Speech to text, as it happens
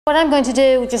What I'm going to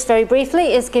do, just very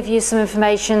briefly, is give you some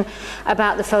information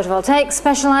about the Photovoltaics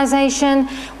Specialisation,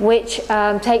 which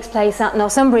takes place at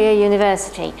Northumbria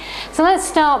University. So let's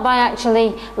start by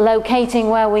actually locating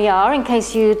where we are, in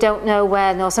case you don't know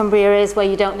where Northumbria is, where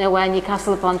you don't know where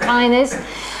Newcastle upon Tyne is.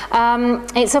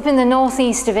 It's up in the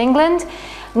northeast of England.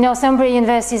 Northumbria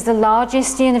University is the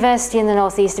largest university in the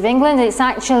northeast of England. It's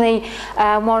actually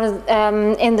one of,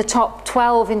 in the top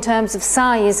 12 in terms of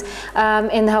size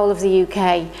in the whole of the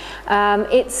UK.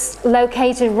 It's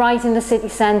located right in the city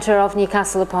centre of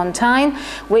Newcastle upon Tyne,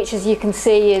 which, as you can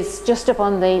see, is just up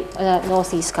on the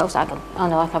northeast coast. I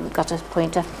haven't got a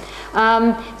pointer.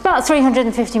 About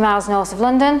 350 miles north of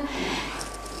London.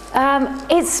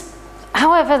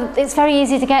 However, it's very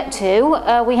easy to get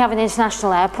to. We have an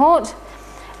international airport.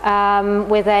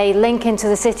 With a link into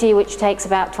the city which takes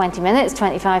about 20 minutes,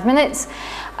 25 minutes.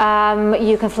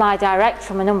 You can fly direct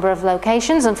from a number of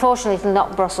locations. Unfortunately,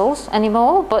 not Brussels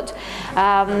anymore, but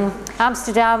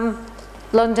Amsterdam,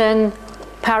 London,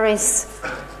 Paris,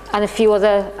 and a few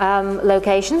other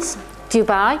locations.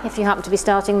 Dubai, if you happen to be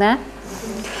starting there.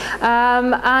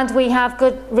 And we have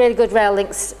really good rail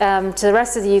links to the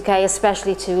rest of the UK,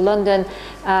 especially to London.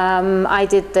 I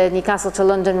did the Newcastle to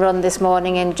London run this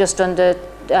morning in just under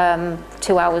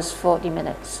 2 hours 40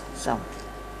 minutes. So,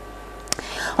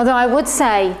 although I would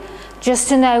say, just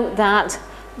to note that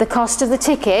the cost of the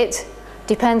ticket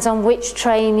depends on which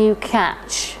train you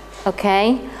catch.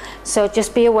 Okay, so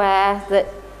just be aware that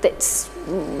it's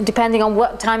depending on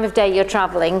what time of day you're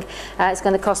travelling, it's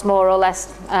going to cost more or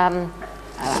less.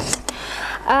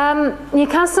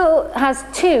 Newcastle has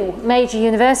two major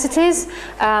universities,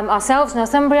 ourselves,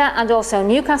 Northumbria, and also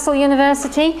Newcastle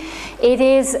University. It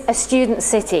is a student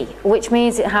city, which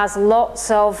means it has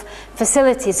lots of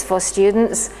facilities for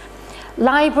students,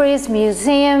 libraries,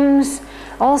 museums,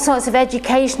 all sorts of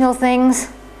educational things,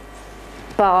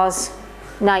 bars,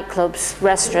 nightclubs,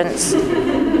 restaurants,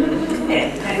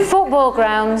 football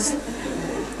grounds,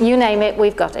 you name it,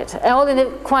 we've got it, all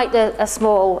in quite a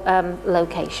small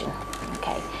location.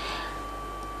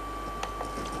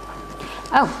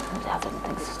 Oh, I didn't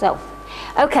think so.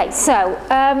 Okay, so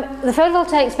the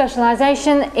Photovoltaics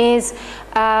Specialisation is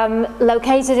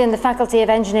located in the Faculty of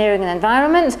Engineering and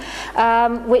Environment,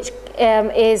 which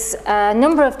is a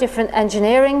number of different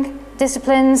engineering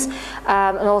disciplines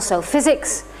and also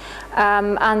physics,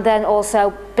 and then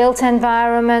also built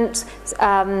environment,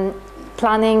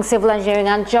 planning, civil engineering,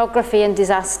 and geography and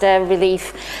disaster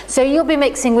relief. So you'll be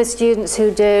mixing with students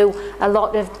who do a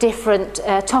lot of different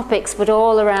topics, but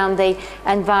all around the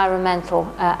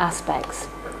environmental aspects.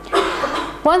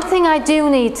 One thing I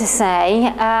do need to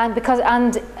say,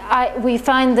 we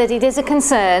find that it is a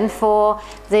concern for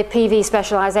the PV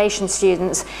specialisation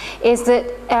students, is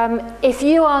that if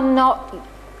you are not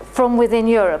from within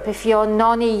Europe, if you're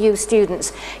non-EU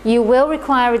students, you will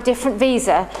require a different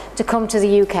visa to come to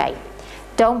the UK.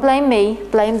 Don't blame me,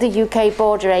 blame the UK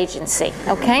border agency,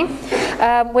 okay?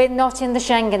 We're not in the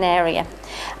Schengen area.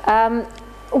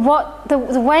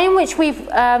 The way in which we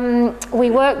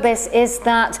work this is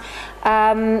that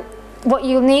what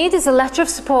you'll need is a letter of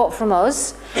support from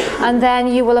us, and then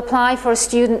you will apply for a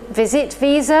student visit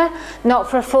visa, not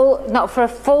for a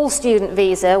full student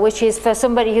visa, which is for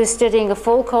somebody who's studying a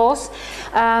full course,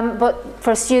 but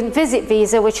for a student visit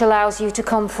visa, which allows you to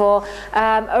come for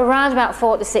around about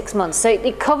 4 to 6 months. So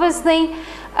it covers the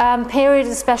period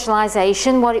of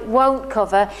specialisation. What it won't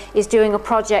cover is doing a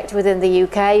project within the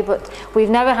UK, but we've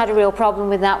never had a real problem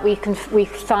with that. We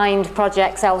find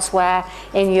projects elsewhere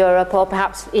in Europe, or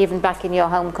perhaps even back in your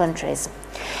home countries.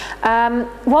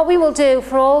 What we will do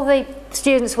for all the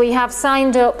students we have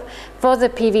signed up for the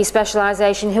PV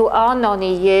specialisation who are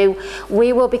non-EU,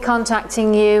 we will be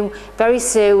contacting you very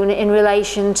soon in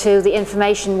relation to the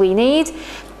information we need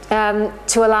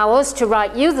to allow us to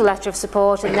write you the letter of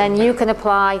support, and then you can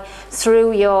apply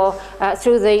through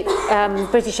the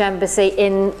British Embassy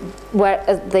in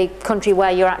the country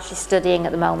where you're actually studying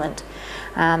at the moment.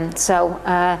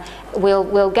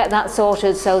 We'll get that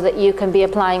sorted so that you can be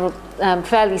applying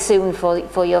fairly soon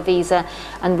for your visa,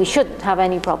 and we shouldn't have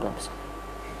any problems.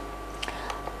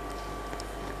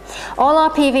 All our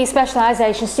PV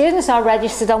specialisation students are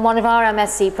registered on one of our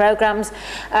MSc programmes,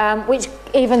 which,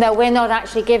 even though we're not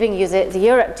actually giving you the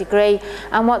EUREC degree,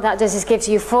 and what that does is gives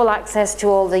you full access to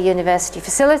all the university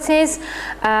facilities,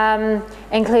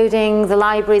 including the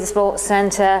library, the sports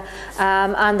centre,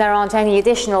 and there aren't any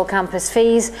additional campus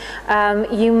fees.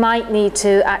 You might need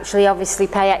to actually obviously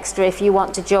pay extra if you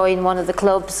want to join one of the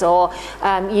clubs or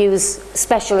use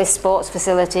specialist sports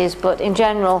facilities, but in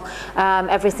general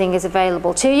everything is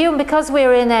available to you. And because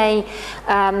we're in a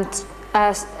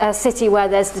a city where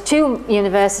there's the 2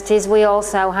 universities, we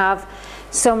also have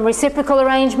some reciprocal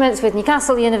arrangements with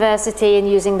Newcastle University and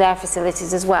using their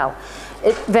facilities as well.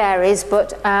 It varies, but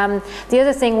the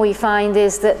other thing we find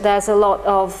is that there's a lot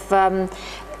of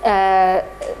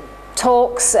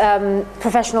talks,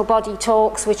 professional body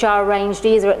talks, which are arranged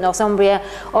either at Northumbria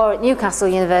or at Newcastle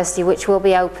University, which will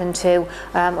be open to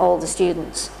all the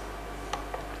students.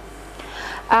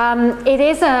 It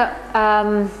is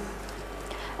a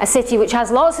city which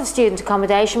has lots of student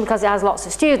accommodation because it has lots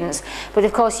of students, but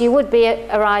of course you would be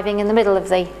arriving in the middle of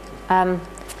the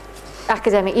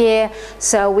academic year,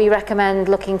 so we recommend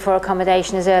looking for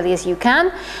accommodation as early as you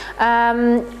can.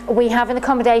 We have an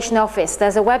accommodation office.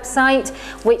 There's a website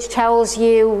which tells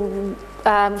you,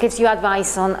 gives you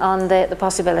advice on the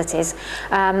possibilities.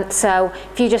 So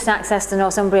if you just access the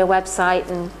Northumbria website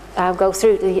and go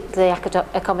through the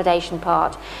accommodation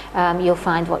part, you'll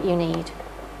find what you need.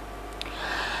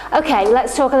 Okay,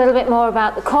 let's talk a little bit more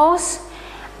about the course.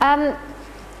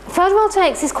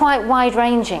 Photovoltaics is quite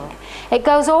wide-ranging. It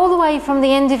goes all the way from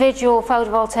the individual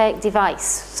photovoltaic device,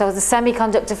 so the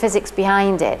semiconductor physics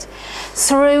behind it,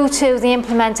 through to the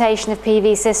implementation of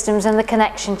PV systems and the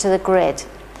connection to the grid.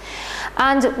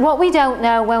 And what we don't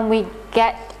know when we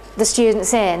get the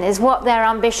students in is what their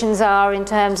ambitions are in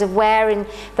terms of where in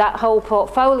that whole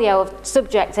portfolio of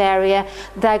subject area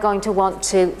they're going to want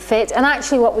to fit. And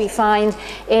actually what we find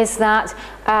is that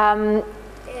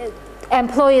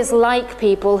employers like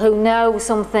people who know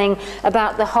something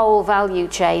about the whole value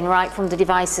chain, right from the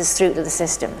devices through to the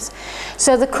systems.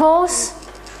 So the course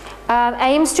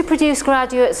aims to produce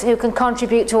graduates who can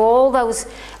contribute to all those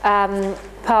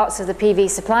parts of the PV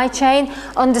supply chain,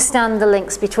 understand the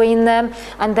links between them,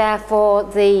 and therefore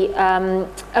the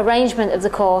arrangement of the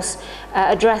course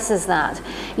addresses that.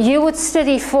 You would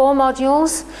study 4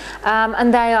 modules,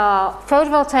 and they are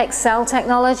photovoltaic cell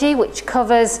technology, which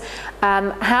covers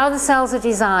how the cells are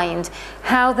designed,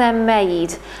 how they're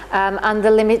made, and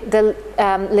the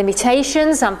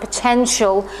limitations and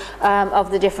potential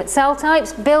of the different cell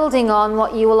types, building on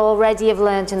what you will already have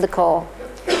learnt in the core.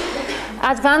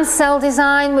 Advanced cell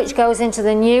design, which goes into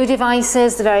the new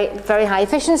devices, the very high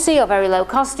efficiency or very low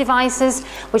cost devices,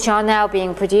 which are now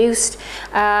being produced,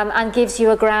 and gives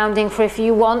you a grounding for if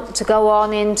you want to go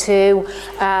on into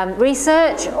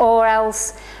research, or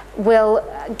else will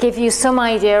give you some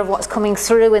idea of what's coming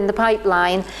through in the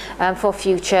pipeline for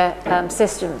future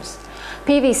systems.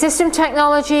 PV system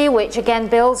technology, which again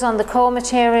builds on the core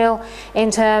material in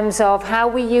terms of how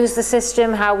we use the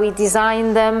system, how we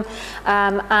design them,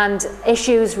 and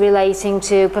issues relating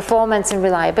to performance and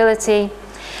reliability.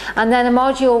 And then a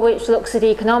module which looks at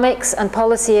economics and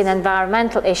policy and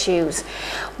environmental issues.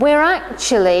 We're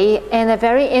actually in a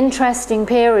very interesting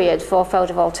period for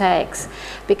photovoltaics,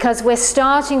 because we're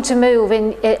starting to move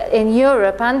in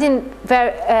Europe and in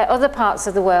other parts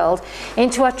of the world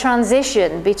into a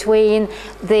transition between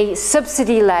the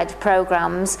subsidy-led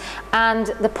programs and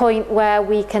the point where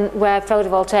where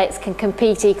photovoltaics can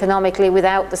compete economically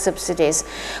without the subsidies.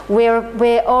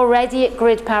 We're already at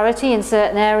grid parity in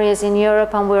certain areas in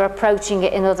Europe, and we're approaching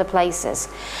it in other places.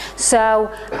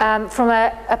 So from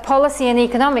a policy and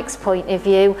economics point of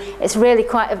view, it's really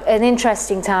quite an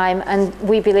interesting time, and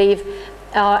we believe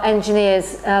our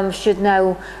engineers should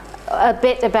know a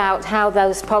bit about how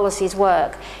those policies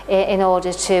work in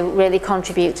order to really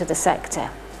contribute to the sector.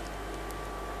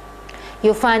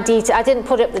 You'll find detail. I didn't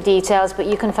put up the details, but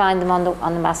you can find them on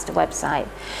the master website.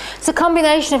 It's a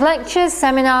combination of lectures,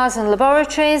 seminars and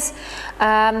laboratories.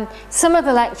 Some of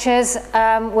the lectures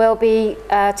will be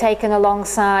taken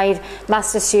alongside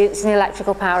master students in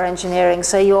electrical power engineering,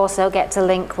 so you also get to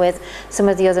link with some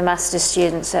of the other master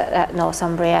students at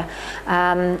Northumbria.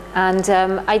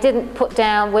 I didn't put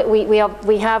down,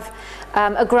 we have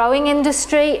a growing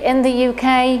industry in the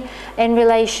UK in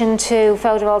relation to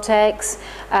photovoltaics,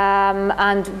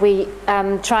 and we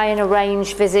try and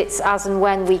arrange visits as and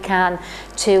when we can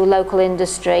to local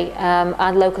industry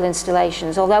and local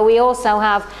installations. Although we also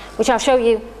have, which I'll show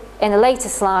you in a later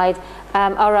slide,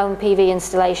 our own PV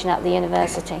installation at the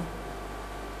university.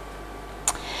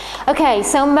 Okay,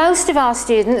 so most of our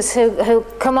students who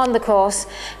come on the course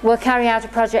will carry out a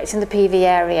project in the PV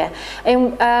area,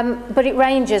 but it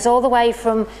ranges all the way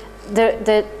from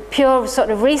the pure sort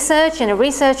of research in a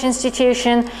research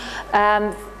institution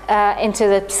into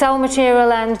the cell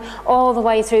material end, all the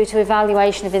way through to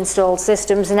evaluation of installed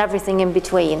systems and everything in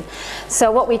between.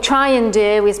 So what we try and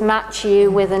do is match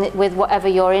you with whatever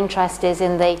your interest is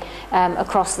in the,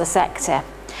 across the sector.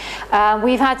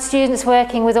 We've had students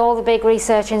working with all the big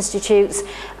research institutes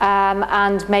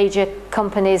and major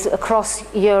companies across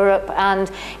Europe and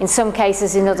in some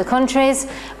cases in other countries.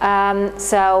 In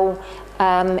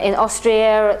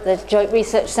Austria, at the Joint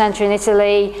Research Centre in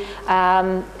Italy,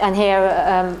 and here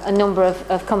a number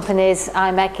of companies.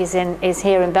 EUREC is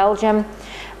here in Belgium.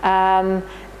 I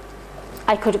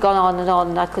could have gone on and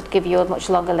on. I could give you a much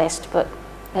longer list, but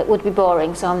it would be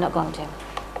boring, so I'm not going to.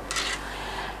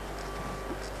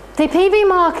 The PV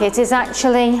market is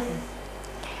actually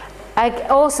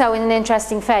also in an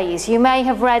interesting phase. You may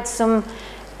have read some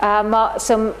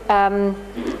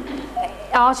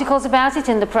articles about it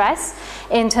in the press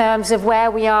in terms of where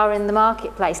we are in the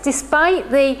marketplace. Despite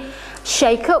the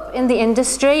shake-up in the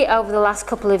industry over the last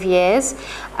couple of years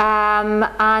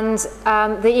and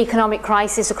the economic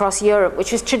crisis across Europe,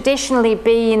 which has traditionally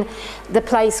been the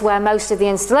place where most of the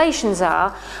installations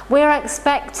are, we're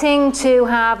expecting to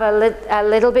have a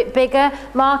little bit bigger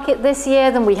market this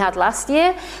year than we had last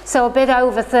year, so a bit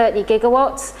over 30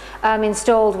 gigawatts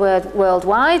installed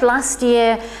worldwide. Last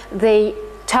year, the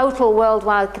total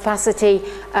worldwide capacity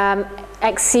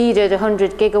exceeded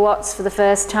 100 gigawatts for the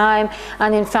first time,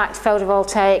 and in fact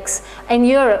photovoltaics in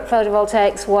Europe,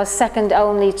 photovoltaics was second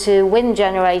only to wind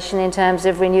generation in terms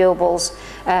of renewables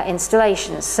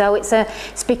installations. So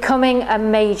it's becoming a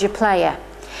major player.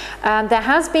 There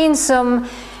has been some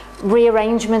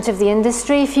rearrangement of the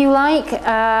industry, if you like,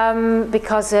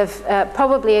 because of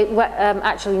probably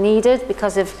actually needed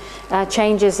because of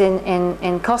changes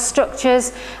in cost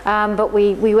structures, but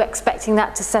we were expecting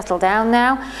that to settle down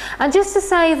now. And just to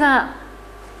say that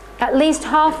at least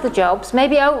half the jobs,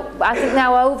 maybe I think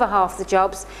now over half the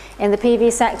jobs in the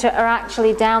PV sector are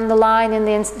actually down the line in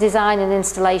the design and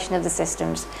installation of the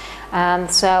systems.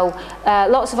 So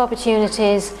lots of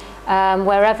opportunities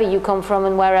wherever you come from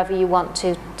and wherever you want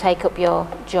to take up your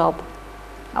job.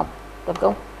 Oh, there we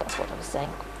go. That's what I was saying.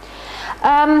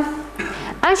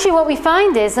 Actually, what we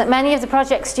find is that many of the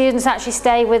project students actually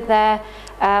stay with their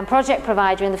project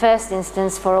provider in the first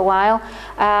instance for a while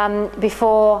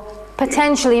before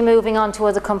potentially moving on to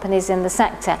other companies in the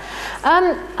sector.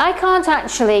 I can't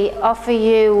actually offer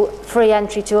you free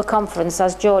entry to a conference,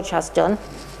 as George has done.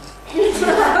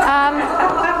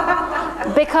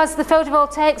 Because the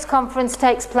Photovoltaics conference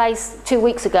takes place 2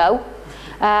 weeks ago,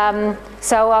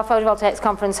 so our Photovoltaics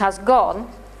conference has gone.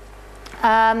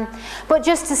 But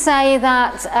just to say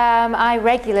that I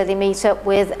regularly meet up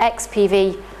with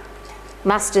ex-PV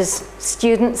Masters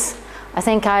students. I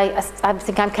think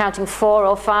I'm counting 4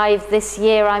 or 5 this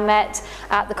year I met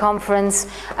at the conference,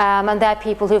 and they're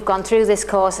people who've gone through this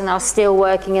course and are still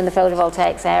working in the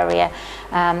photovoltaics area.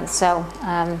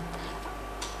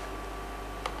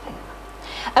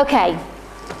 Okay,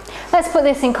 let's put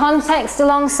this in context.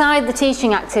 Alongside the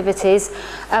teaching activities,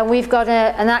 we've got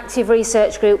an active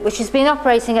research group which has been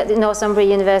operating at the Northumbria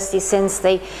University since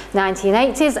the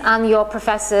 1980s, and your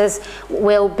professors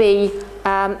will be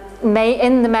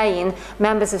in the main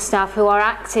members of staff who are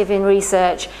active in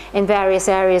research in various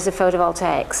areas of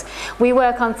photovoltaics. We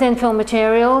work on thin film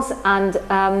materials and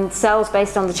cells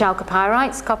based on the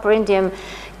chalcopyrites, copper, indium,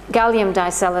 gallium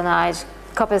diselenide,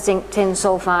 copper, zinc, tin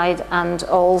sulfide, and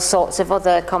all sorts of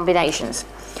other combinations.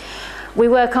 We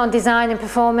work on design and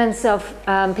performance of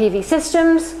PV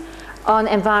systems, on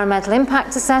environmental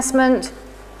impact assessment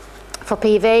for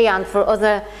PV and for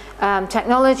other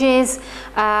technologies,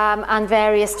 and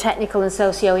various technical and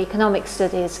socio-economic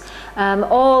studies,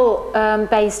 all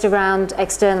based around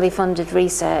externally funded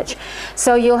research.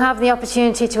 So you'll have the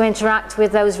opportunity to interact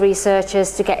with those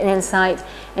researchers to get an insight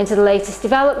into the latest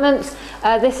developments.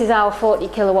 This is our 40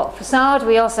 kilowatt facade.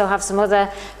 We also have some other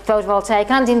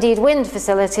photovoltaic and indeed wind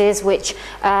facilities which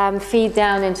feed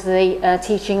down into the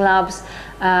teaching labs.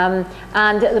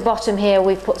 And at the bottom here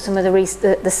we've put some of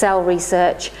the cell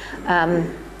research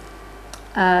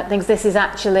things. This is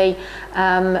actually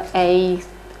a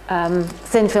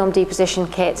thin film deposition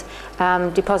kit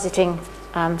depositing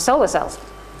solar cells.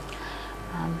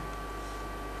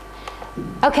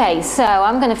 Okay, so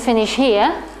I'm going to finish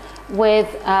here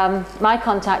with my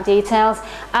contact details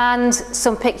and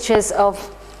some pictures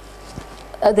of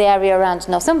the area around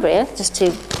Northumbria, just to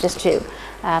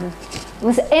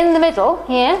in the middle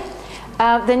here,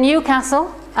 the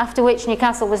Newcastle, after which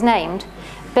Newcastle was named,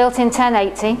 built in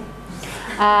 1080.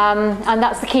 And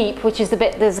that's the keep, which is the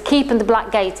bit, there's a keep and the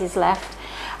black gate is left.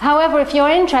 However, if you're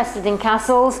interested in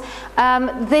castles,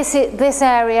 this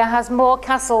area has more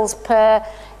castles per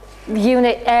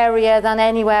unit area than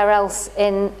anywhere else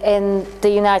in the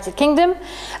United Kingdom,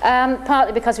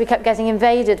 partly because we kept getting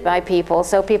invaded by people,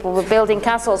 so people were building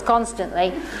castles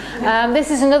constantly. This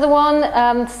is another one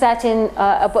set in,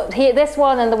 here, this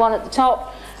one and the one at the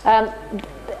top.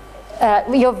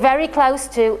 You're very close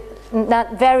to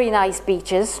very nice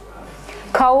beaches,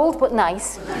 cold but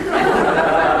nice.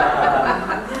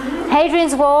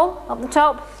 Hadrian's Wall up the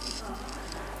top,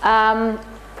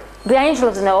 the Angel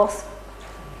of the North,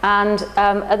 and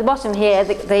at the bottom here,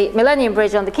 the Millennium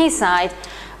Bridge on the quayside.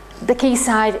 The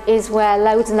quayside is where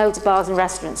loads and loads of bars and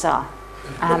restaurants are,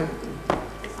 and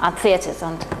theatres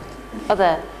and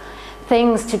other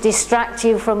things to distract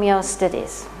you from your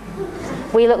studies.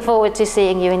 We look forward to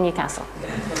seeing you in Newcastle.